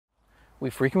We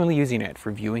frequently use the internet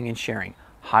for viewing and sharing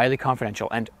highly confidential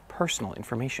and personal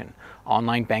information,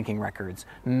 online banking records,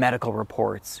 medical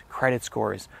reports, credit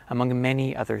scores, among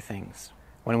many other things.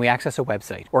 When we access a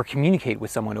website or communicate with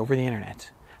someone over the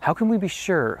internet, how can we be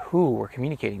sure who we're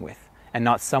communicating with and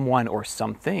not someone or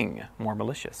something more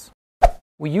malicious?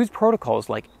 We use protocols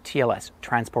like TLS,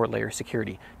 Transport Layer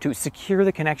Security, to secure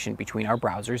the connection between our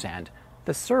browsers and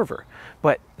the server.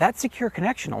 But that secure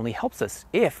connection only helps us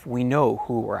if we know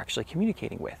who we're actually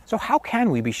communicating with. So how can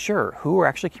we be sure who we're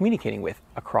actually communicating with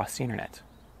across the internet?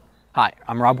 Hi,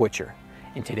 I'm Rob Witcher.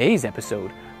 In today's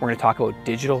episode, we're going to talk about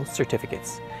digital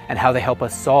certificates and how they help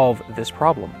us solve this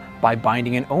problem by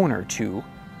binding an owner to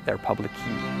their public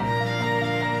key.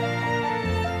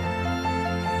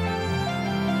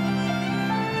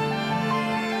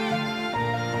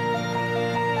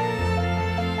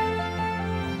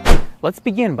 Let's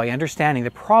begin by understanding the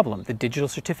problem the digital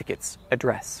certificates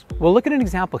address. We'll look at an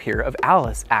example here of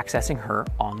Alice accessing her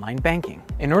online banking.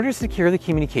 In order to secure the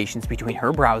communications between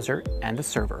her browser and the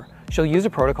server, she'll use a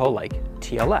protocol like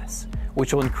TLS,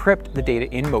 which will encrypt the data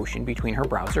in motion between her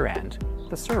browser and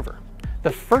the server. The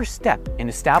first step in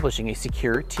establishing a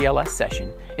secure TLS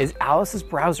session is Alice's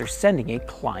browser sending a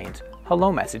client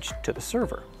hello message to the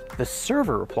server. The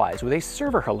server replies with a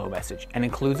server hello message and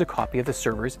includes a copy of the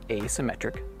server's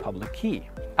asymmetric public key.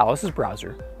 Alice's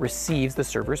browser receives the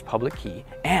server's public key,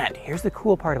 and here's the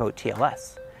cool part about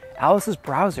TLS. Alice's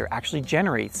browser actually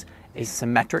generates a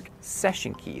symmetric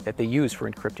session key that they use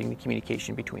for encrypting the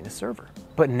communication between the server.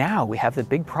 But now we have the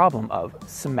big problem of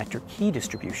symmetric key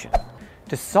distribution.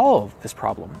 To solve this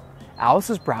problem,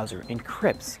 Alice's browser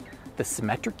encrypts the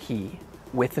symmetric key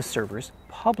with the server's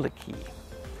public key.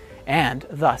 And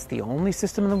thus, the only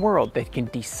system in the world that can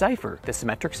decipher the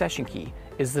symmetric session key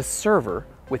is the server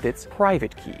with its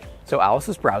private key. So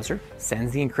Alice's browser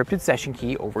sends the encrypted session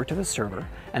key over to the server,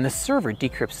 and the server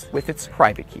decrypts with its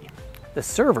private key. The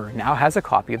server now has a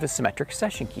copy of the symmetric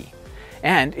session key.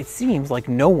 And it seems like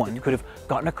no one could have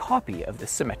gotten a copy of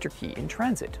this symmetric key in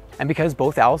transit. And because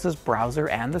both Alice's browser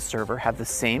and the server have the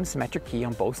same symmetric key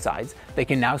on both sides, they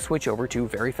can now switch over to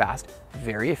very fast,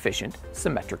 very efficient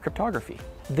symmetric cryptography.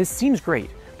 This seems great,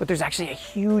 but there's actually a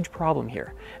huge problem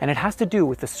here, and it has to do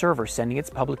with the server sending its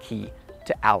public key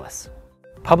to Alice.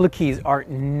 Public keys are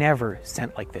never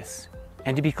sent like this.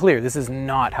 And to be clear, this is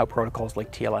not how protocols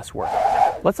like TLS work.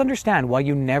 Let's understand why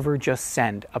you never just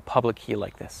send a public key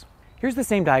like this. Here's the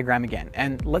same diagram again,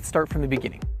 and let's start from the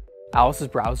beginning. Alice's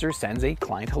browser sends a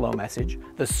client hello message,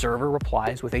 the server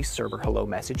replies with a server hello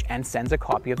message and sends a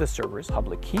copy of the server's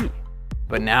public key.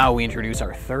 But now we introduce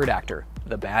our third actor,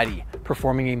 the baddie,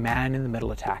 performing a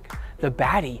man-in-the-middle attack. The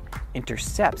baddie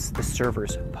intercepts the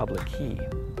server's public key.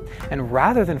 And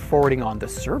rather than forwarding on the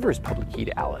server's public key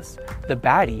to Alice, the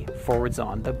baddie forwards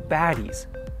on the baddie's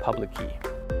public key.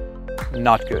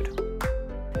 Not good.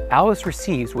 Alice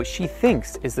receives what she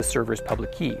thinks is the server's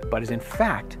public key, but is in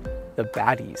fact the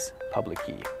baddie's public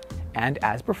key. And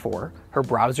as before, her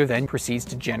browser then proceeds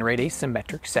to generate a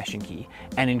symmetric session key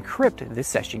and encrypt this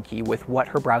session key with what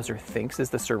her browser thinks is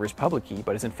the server's public key,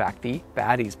 but is in fact the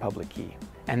baddie's public key.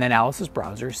 And then Alice's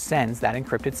browser sends that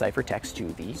encrypted ciphertext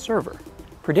to the server.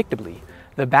 Predictably,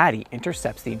 the baddie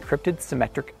intercepts the encrypted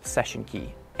symmetric session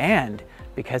key, and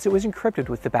because it was encrypted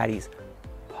with the baddie's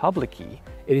public key,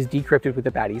 it is decrypted with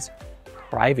the baddie's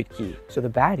private key. So the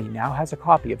baddie now has a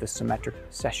copy of the symmetric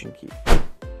session key.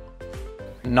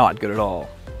 Not good at all.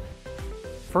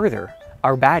 Further,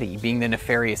 our baddie, being the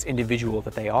nefarious individual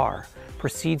that they are,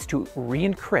 proceeds to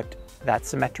re-encrypt that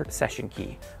symmetric session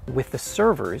key with the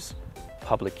server's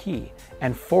public key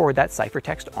and forward that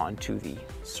ciphertext onto the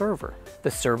server.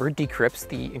 The server decrypts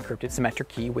the encrypted symmetric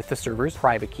key with the server's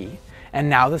private key, and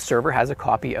now the server has a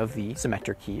copy of the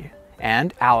symmetric key,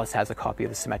 and Alice has a copy of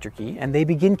the symmetric key, and they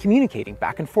begin communicating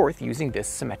back and forth using this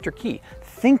symmetric key,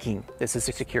 thinking this is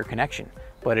a secure connection,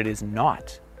 but it is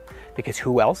not. Because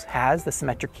who else has the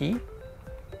symmetric key?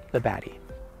 The baddie.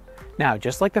 Now,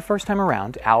 just like the first time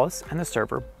around, Alice and the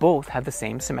server both have the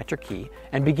same symmetric key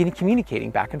and begin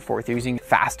communicating back and forth using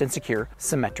fast and secure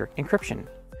symmetric encryption.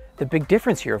 The big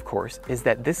difference here, of course, is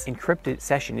that this encrypted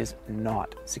session is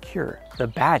not secure. The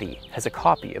baddie has a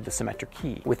copy of the symmetric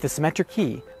key. With the symmetric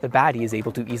key, the baddie is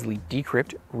able to easily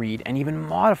decrypt, read, and even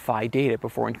modify data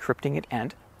before encrypting it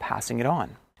and passing it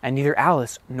on. And neither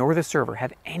Alice nor the server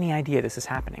have any idea this is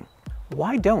happening.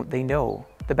 Why don't they know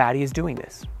the baddie is doing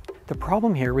this? The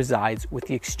problem here resides with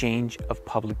the exchange of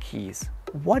public keys.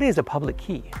 What is a public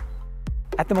key?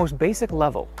 At the most basic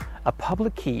level, a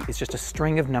public key is just a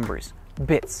string of numbers,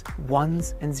 bits,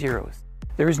 ones and zeros.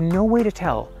 There is no way to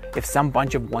tell if some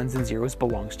bunch of ones and zeros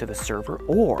belongs to the server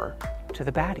or to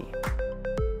the baddie.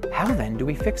 How then do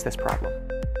we fix this problem?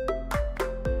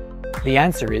 The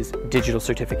answer is digital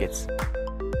certificates.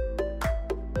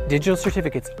 Digital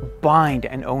certificates bind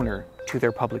an owner to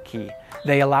their public key.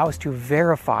 They allow us to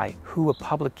verify who a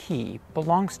public key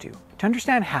belongs to. To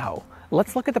understand how,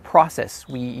 let's look at the process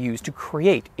we use to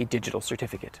create a digital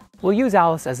certificate. We'll use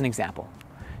Alice as an example.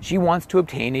 She wants to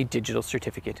obtain a digital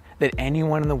certificate that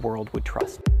anyone in the world would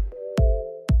trust.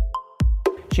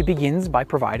 She begins by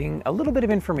providing a little bit of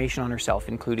information on herself,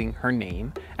 including her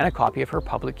name and a copy of her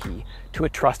public key, to a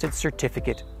trusted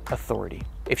certificate authority.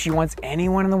 If she wants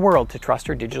anyone in the world to trust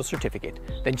her digital certificate,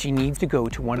 then she needs to go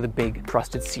to one of the big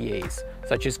trusted CAs,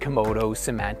 such as Komodo,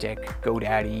 Symantec,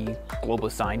 GoDaddy,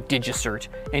 GlobalSign, DigiCert,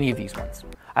 any of these ones.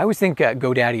 I always think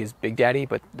GoDaddy is Big Daddy,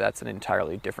 but that's an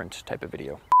entirely different type of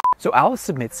video. So Alice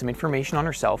submits some information on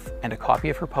herself and a copy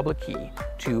of her public key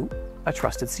to a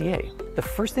trusted CA. The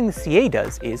first thing the CA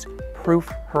does is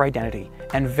proof her identity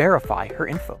and verify her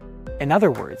info. In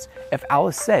other words, if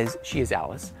Alice says she is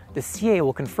Alice, the CA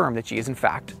will confirm that she is in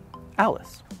fact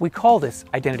Alice. We call this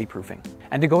identity proofing.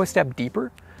 And to go a step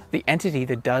deeper, the entity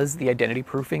that does the identity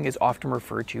proofing is often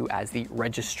referred to as the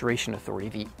registration authority,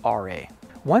 the RA.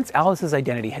 Once Alice's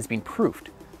identity has been proofed,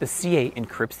 the CA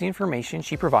encrypts the information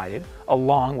she provided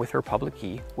along with her public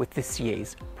key with the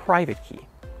CA's private key.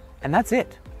 And that's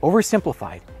it.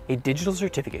 Oversimplified, a digital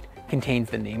certificate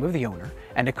contains the name of the owner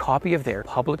and a copy of their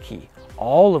public key,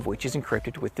 all of which is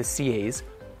encrypted with the CA's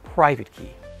private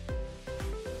key.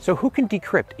 So who can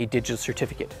decrypt a digital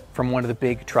certificate from one of the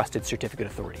big trusted certificate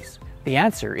authorities? The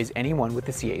answer is anyone with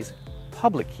the CA's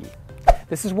public key.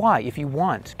 This is why if you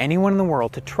want anyone in the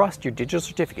world to trust your digital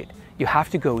certificate, you have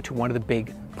to go to one of the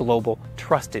big global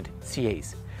trusted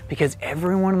CAs, because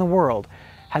everyone in the world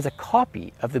has a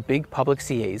copy of the big public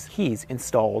CA's keys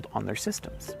installed on their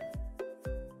systems.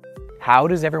 How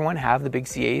does everyone have the big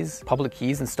CA's public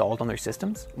keys installed on their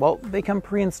systems? Well, they come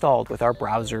pre-installed with our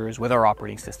browsers, with our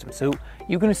operating system. So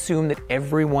you can assume that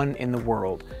everyone in the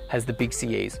world has the big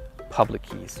CA's public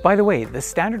keys. By the way, the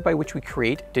standard by which we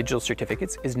create digital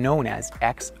certificates is known as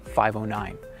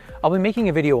X509. I'll be making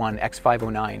a video on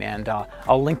X509 and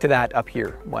I'll link to that up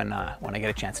here when I get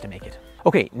a chance to make it.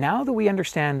 Okay, now that we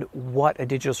understand what a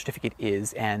digital certificate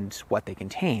is and what they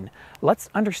contain, let's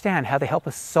understand how they help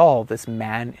us solve this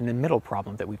man-in-the-middle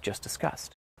problem that we've just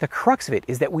discussed. The crux of it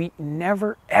is that we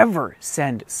never ever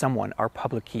send someone our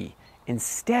public key.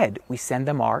 Instead, we send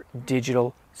them our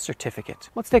digital certificate.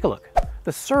 Let's take a look.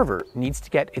 The server needs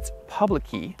to get its public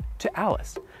key to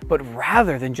Alice, but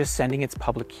rather than just sending its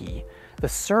public key, the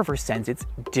server sends its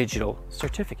digital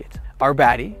certificate. Our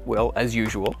baddie will, as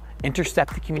usual,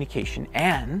 intercept the communication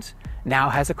and now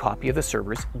has a copy of the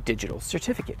server's digital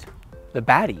certificate. The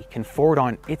baddie can forward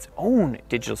on its own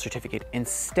digital certificate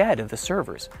instead of the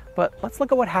server's, but let's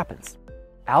look at what happens.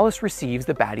 Alice receives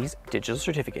the baddie's digital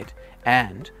certificate,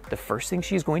 and the first thing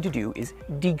she's going to do is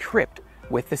decrypt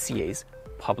with the CA's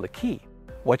public key.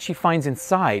 What she finds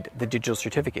inside the digital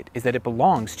certificate is that it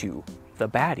belongs to the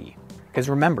baddie. Because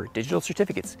remember, digital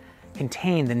certificates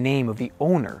contain the name of the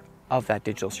owner of that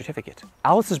digital certificate.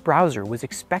 Alice's browser was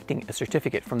expecting a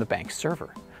certificate from the bank's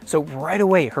server. So right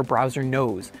away, her browser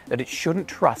knows that it shouldn't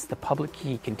trust the public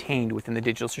key contained within the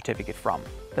digital certificate from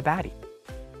the baddie.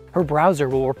 Her browser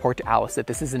will report to Alice that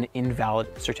this is an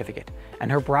invalid certificate,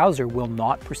 and her browser will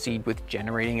not proceed with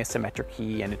generating a symmetric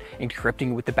key and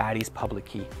encrypting with the baddie's public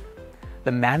key.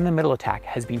 The man-in-the-middle attack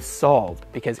has been solved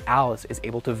because Alice is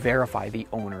able to verify the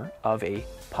owner of a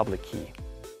public key.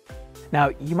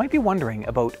 Now, you might be wondering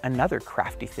about another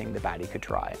crafty thing the baddie could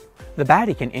try. The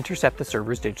baddie can intercept the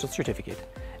server's digital certificate,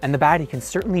 and the baddie can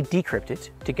certainly decrypt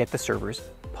it to get the server's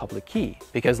public key,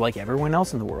 because like everyone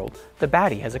else in the world, the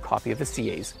baddie has a copy of the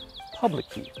CA's public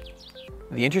key.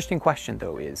 The interesting question,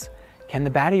 though, is, can the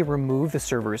baddie remove the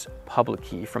server's public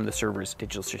key from the server's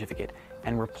digital certificate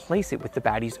and replace it with the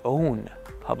baddie's own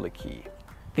public key?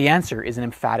 The answer is an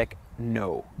emphatic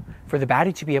no. For the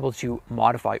baddie to be able to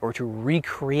modify or to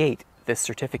recreate this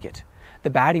certificate, the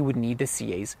baddie would need the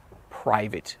CA's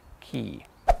private key.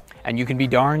 And you can be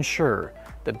darn sure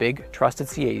the big trusted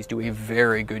CAs do a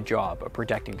very good job of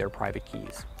protecting their private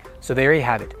keys. So there you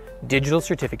have it. Digital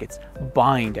certificates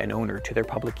bind an owner to their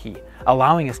public key,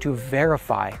 allowing us to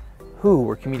verify who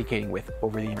we're communicating with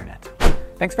over the internet.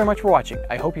 Thanks very much for watching.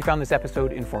 I hope you found this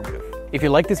episode informative. If you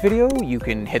like this video, you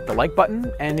can hit the like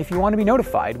button, and if you want to be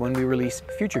notified when we release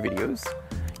future videos,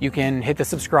 you can hit the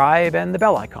subscribe and the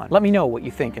bell icon. Let me know what you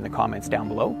think in the comments down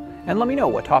below, and let me know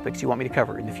what topics you want me to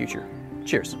cover in the future.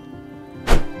 Cheers.